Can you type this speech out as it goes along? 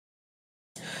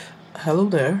Hello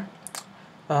there.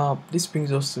 This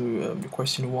brings us to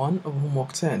question 1 of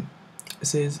homework 10. It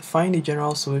says find the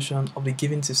general solution of the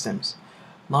given systems.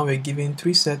 Now we're given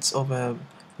 3 sets of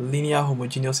linear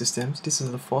homogeneous systems. This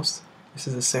is the first, this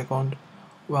is the second,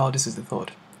 well, this is the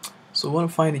third. So we want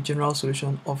to find the general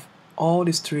solution of all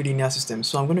these 3 linear systems.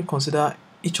 So I'm going to consider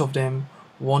each of them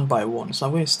one by one. So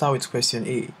I'm going to start with question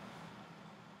A.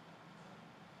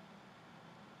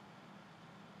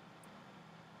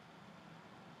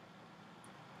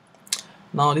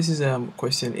 Now this is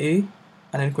question A,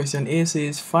 and then question A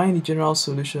says find the general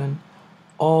solution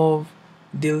of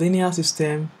the linear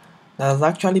system that has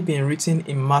actually been written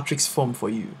in matrix form for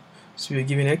you. So you're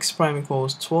given x prime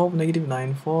equals 12, negative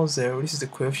 9, 4, 0. This is the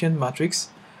coefficient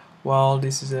matrix, while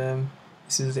this is the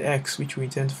x which we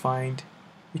intend to find.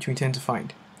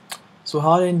 So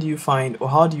how then do you find, or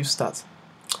how do you start?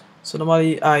 So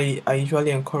normally I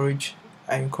usually encourage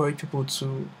people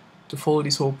to follow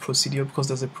this whole procedure, because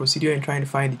there's a procedure in trying to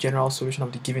find the general solution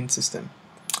of the given system.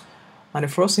 And the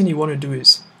first thing you want to do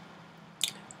is,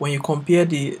 when you compare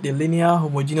the linear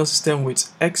homogeneous system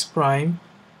with x prime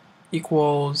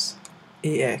equals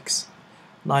ax,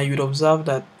 now you would observe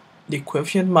that the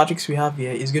coefficient matrix we have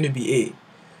here is going to be A.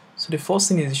 So the first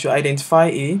thing is you should identify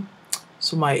A.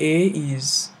 So my A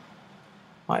is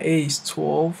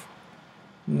 12,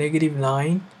 negative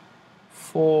 9,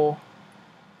 4,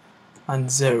 and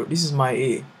 0. This is my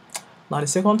A. Now the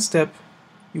second step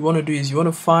you want to do is you want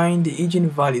to find the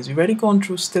eigenvalues. We've already gone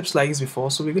through steps like this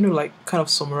before, so we're going to kind of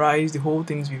summarize the whole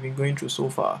things we've been going through so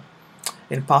far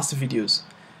in past videos.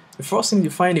 The first thing, you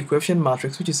find the coefficient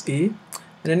matrix, which is A, and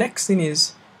the next thing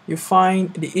is you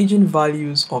find the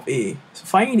eigenvalues of A. So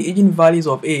finding the eigenvalues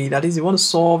of A, that is, you want to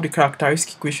solve the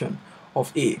characteristic equation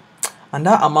of A, and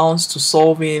that amounts to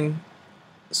solving.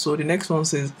 So the next one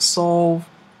says solve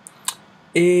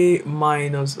A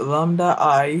minus lambda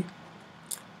I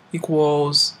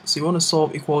equals, so you want to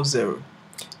solve equals 0.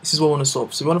 This is what we want to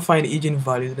solve. So we want to find the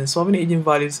eigenvalues. Then solving the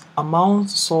eigenvalues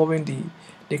amounts to solving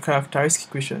the characteristic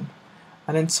equation.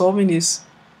 And then solving this,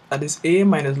 that is A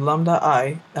minus lambda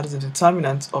I, that is the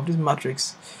determinant of this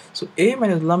matrix. So A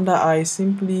minus lambda I is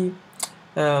simply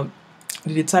the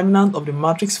determinant of the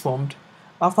matrix formed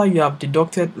after you have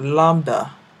deducted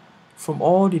lambda from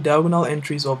all the diagonal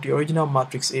entries of the original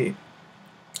matrix A.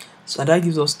 So that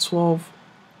gives us 12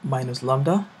 minus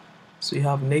lambda. So you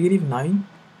have negative 9,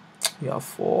 you have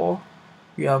 4,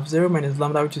 you have 0 minus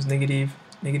lambda, which is negative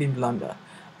lambda,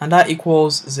 and that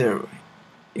equals 0.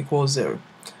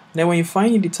 Then when you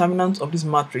find the determinant of this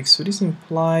matrix, so this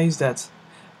implies that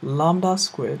lambda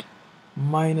squared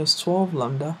minus 12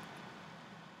 lambda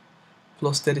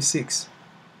plus 36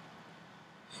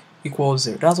 equals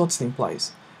 0. That's what it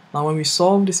implies. Now when we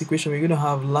solve this equation, we're going to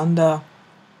have lambda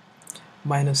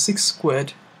minus 6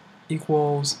 squared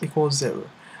equals 0,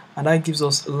 and that gives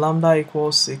us lambda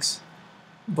equals 6,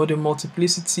 but the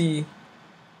multiplicity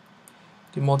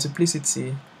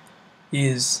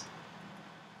is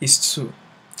 2.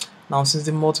 Now since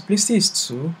the multiplicity is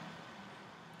 2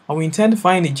 and we intend to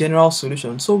find the general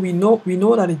solution, so we know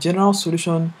that the general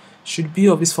solution should be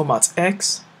of this format: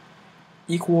 x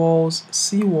equals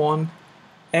c1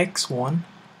 x1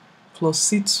 plus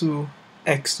c2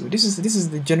 x2. This is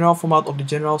the general format of the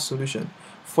general solution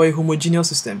for a homogeneous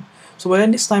system. So but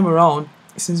then this time around,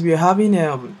 since we are having we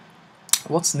have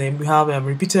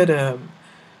repeated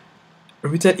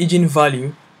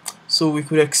eigenvalue, so we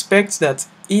could expect that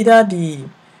either the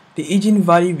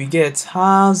eigenvalue we get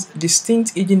has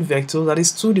distinct eigenvectors, that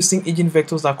is 2 distinct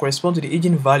eigenvectors that correspond to the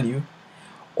eigenvalue,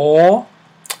 or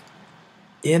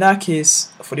for the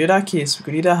other case we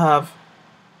could either have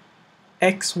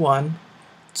x1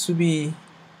 to be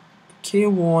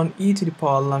k1 e to the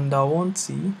power lambda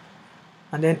 1t,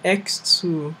 and then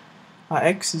x2, our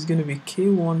x is going to be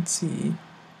k1t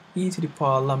e to the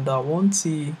power lambda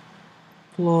 1t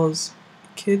plus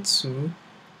k2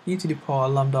 e to the power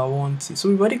lambda 1t. So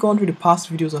we've already gone through the past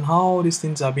videos on how all these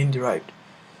things are being derived.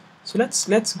 So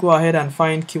let's go ahead and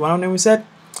find k1. And then we said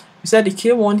the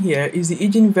k1 here is the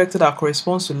eigenvector that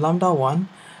corresponds to lambda 1,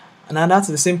 and then that's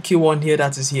the same k1 here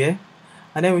that is here.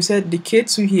 And then we said the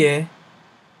k2 here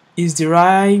is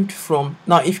derived from,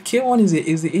 now if k1 is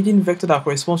the eigenvector that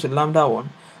corresponds to lambda 1,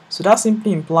 so that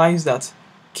simply implies that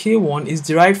k1 is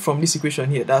derived from this equation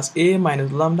here, that's A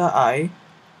minus lambda I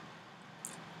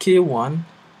k1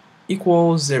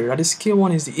 equals 0. That is,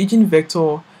 k1 is the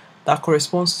eigenvector that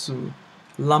corresponds to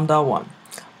lambda 1,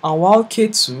 and while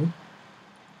k2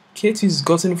 is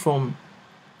gotten from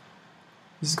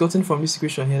this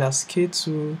equation here, that's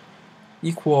k2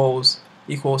 equals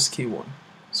k1.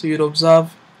 So you observe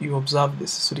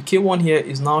this. So the k1 here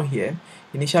is now here.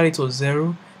 Initially it was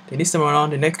 0, Then this time around,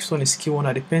 the next one is k1.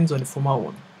 That depends on the former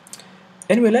one.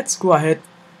 Anyway, let's go ahead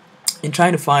in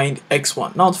trying to find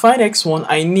x1. Now to find x1,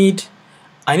 I need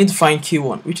to find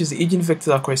k1, which is the eigenvector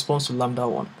that corresponds to lambda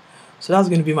 1. So that's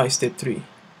going to be my step 3.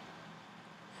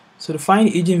 So to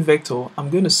find the eigenvector, I'm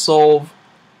going to solve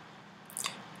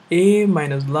a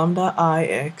minus lambda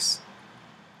ix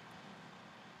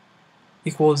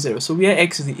equals 0. So where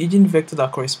x is the eigenvector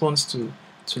that corresponds to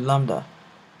lambda.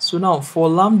 So now for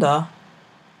lambda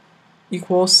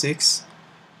equals 6,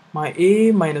 my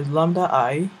a minus lambda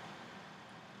I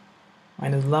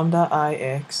minus lambda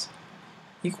ix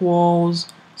equals,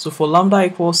 so for lambda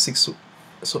equals 6,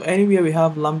 so anywhere we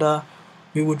have lambda,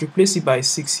 we would replace it by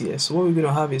 6 here. So what we're going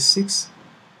to have is 6,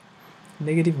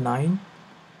 negative 9,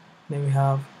 then we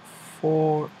have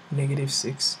 4, negative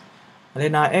 6, and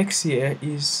then our x here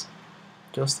is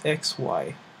just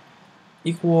xy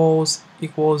equals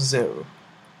 0,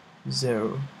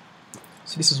 0.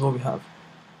 So this is what we have.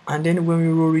 And then when we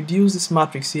row reduce this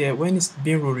matrix here, when it's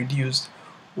being row reduced,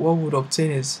 what we would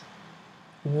obtain is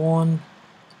 1,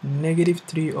 negative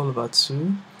 3 all over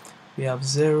 2. We have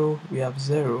 0, we have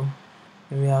 0,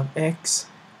 and we have x,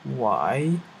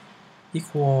 y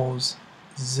equals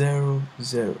 0,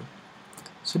 0.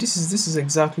 So this is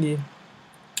exactly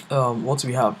what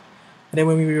we have. And then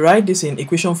when we rewrite this in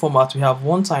equation format, we have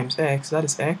 1 times x, that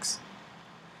is x,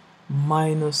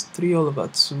 minus 3 all over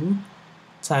 2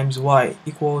 times y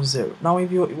equals 0. Now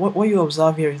if you what you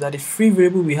observe here is that the free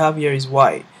variable we have here is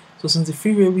y. So since the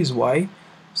free variable is y,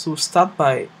 so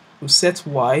we'll set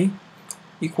y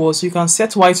equals, you can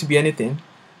set y to be anything.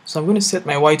 So I'm going to set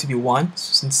my y to be 1,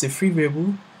 so since it's a free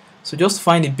variable. So just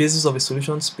find the basis of a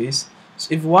solution space.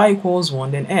 So if y equals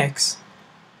 1, then x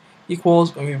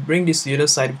equals, when we bring this to the other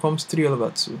side, it becomes 3 all over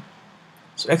 2.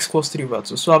 So x equals 3 over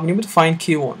 2. So I've been able to find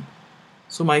k1.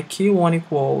 So my k1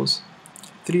 equals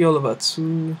 3 all over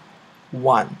 2,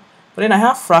 1. But then I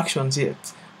have fractions here.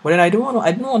 But then I don't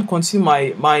want to continue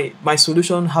my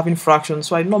solution having fractions,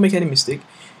 so I did not make any mistake.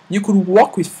 You could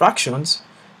work with fractions,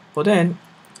 but then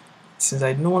since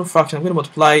I don't want fraction, I'm going to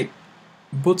multiply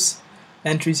both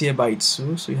entries here by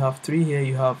 2. So you have 3 here,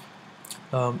 you have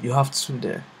 2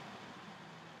 there.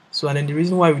 So and then the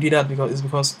reason why we did that is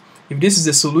because if this is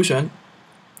a solution,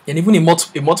 and even a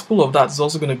multiple of that is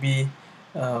also going to be,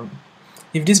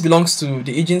 if this belongs to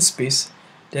the eigenspace,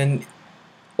 then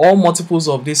all multiples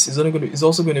of this is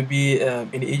also going to be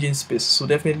in the eigenspace. So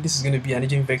definitely this is going to be an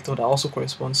eigenvector that also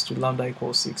corresponds to lambda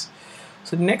equals 6.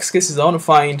 So the next case is I want to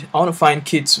find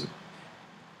k2.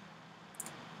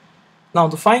 Now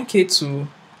to find k2,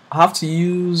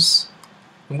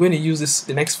 I'm going to use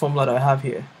the next formula that I have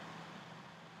here.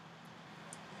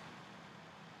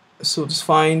 So to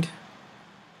find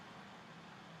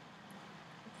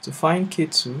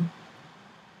k2,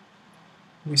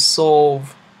 we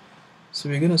solve. So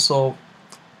we're going to solve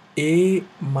a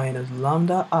minus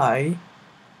lambda I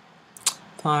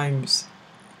times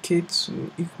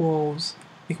k2 equals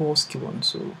k1.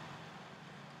 So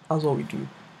that's what we do.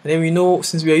 And then we know,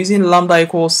 since we are using lambda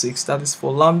equals 6, that is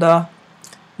for lambda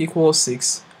equals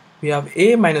 6, we have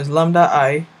a minus lambda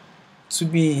I to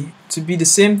be the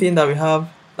same thing that we have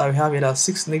here, that's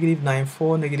 6, negative 9,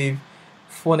 4,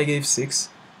 negative 6. So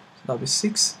that'll be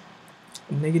 6,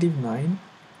 negative 9,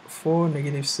 4,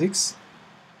 negative 6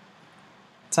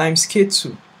 times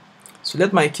k2. So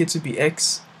let my k2 be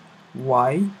x,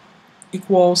 y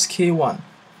equals k1.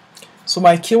 So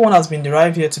my k1 has been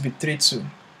derived here to be 3, 2.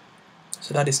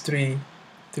 So that is 3,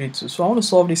 2. So I want to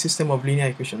solve this system of linear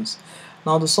equations.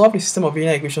 Now to solve the system of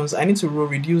linear equations, I need to row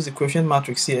reduce the quotient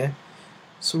matrix here.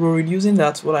 So row reducing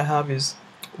that, what I have is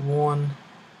 1,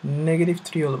 negative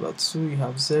 3 all over 2, you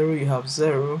have 0, you have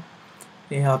 0,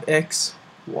 you have x,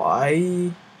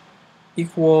 y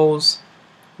equals,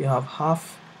 you have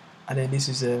half, and then this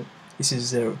is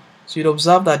 0. So you'd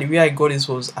observe that the way I got this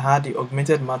was I had the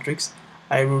augmented matrix.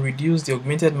 I will reduce the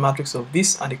augmented matrix of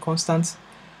this and the constant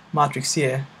matrix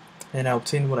here, and I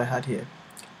obtained what I had here.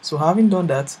 So having done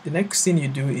that, the next thing you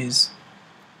do is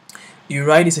you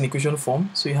write this in equation form.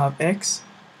 So you have x,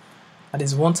 that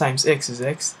is 1 times x is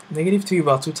x, negative 3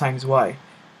 over 2 times y,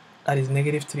 that is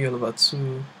negative 3 all over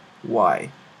 2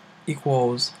 y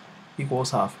equals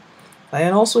half. And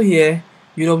then also here,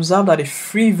 you'll observe that the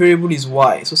free variable is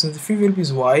y. So since the free variable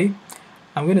is y,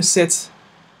 I'm going to set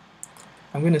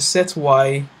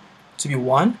y to be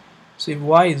 1. So if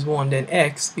y is 1, then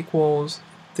x equals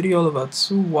 3 all over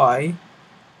 2y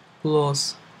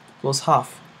plus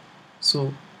half.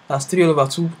 So that's 3 all over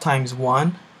 2 times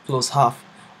 1 plus half,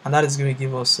 and that is going to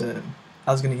give us 2.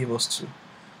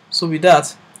 So with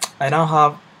that, I now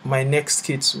have my next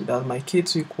k2. That my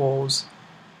k2 equals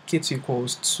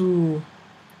 2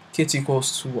 k2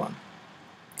 equals 2, 1.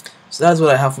 So that's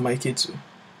what I have for my k2.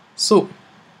 So,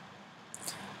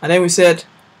 and then we said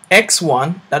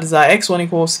x1, that is our x1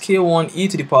 equals k1 e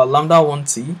to the power lambda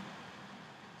 1t.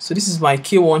 So this is my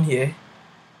k1 here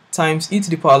times e to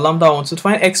the power lambda 1. So to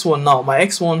find x1 now, my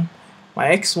x1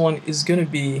 is going to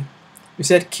be, we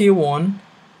said k1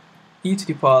 e to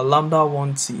the power lambda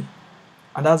 1t,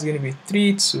 and that's going to be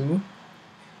 3 to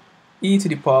e to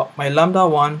the power, my lambda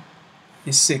 1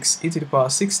 is 6, e to the power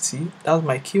 6t, that's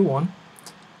my k1.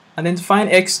 And then to find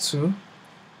x2, we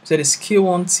said it's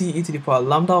k1t e to the power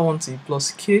lambda 1t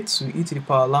plus k2 e to the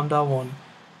power lambda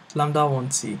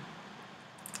 1t.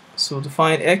 So to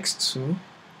find x2,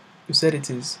 we said it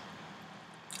is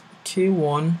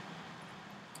k1t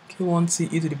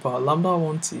e to the power lambda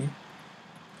 1t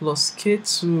plus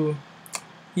k2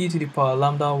 e to the power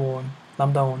lambda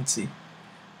 1t.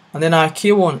 And then our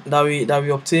k1 that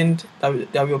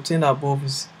we obtained above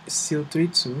is still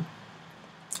 32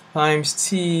 times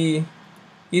t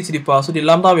e to the power. So the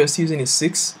lambda we are still using is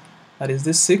 6. That is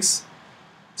this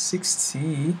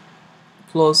 6t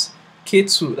plus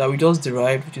k2 that we just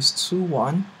derived, which is 2,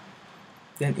 1.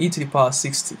 Then e to the power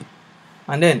 60.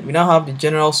 And then we now have the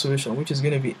general solution, which is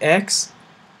going to be x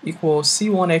equals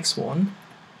c1x1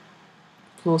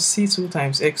 plus c2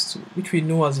 times x2, which we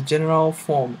know as the general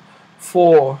form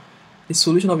for the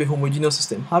solution of a homogeneous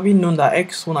system. Having known that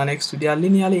x1 and x2, they are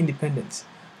linearly independent.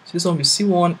 So this one will be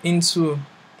c1 into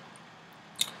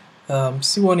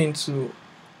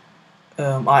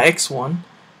our x1.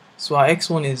 So our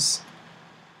x1 is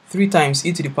 3 times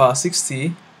e to the power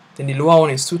 60. Then the lower one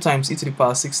is 2 times e to the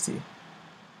power 60.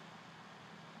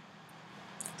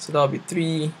 So that will be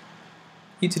 3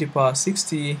 e to the power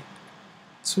 60,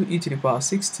 2 e to the power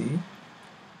 60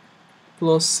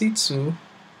 plus c2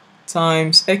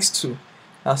 times x2.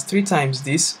 That's 3 times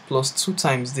this plus 2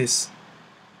 times this.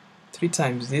 3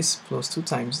 times this plus 2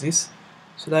 times this.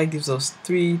 So that gives us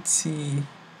 3t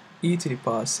e to the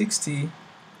power 60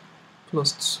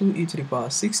 plus 2 e to the power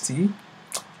 60.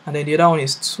 And then the other one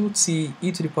is 2t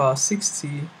e to the power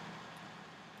 60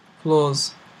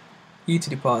 plus e to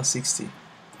the power 60.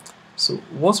 So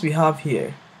what we have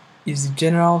here is the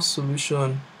general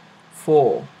solution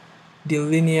for the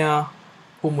linear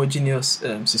homogeneous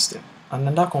system, and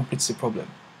then that completes the problem.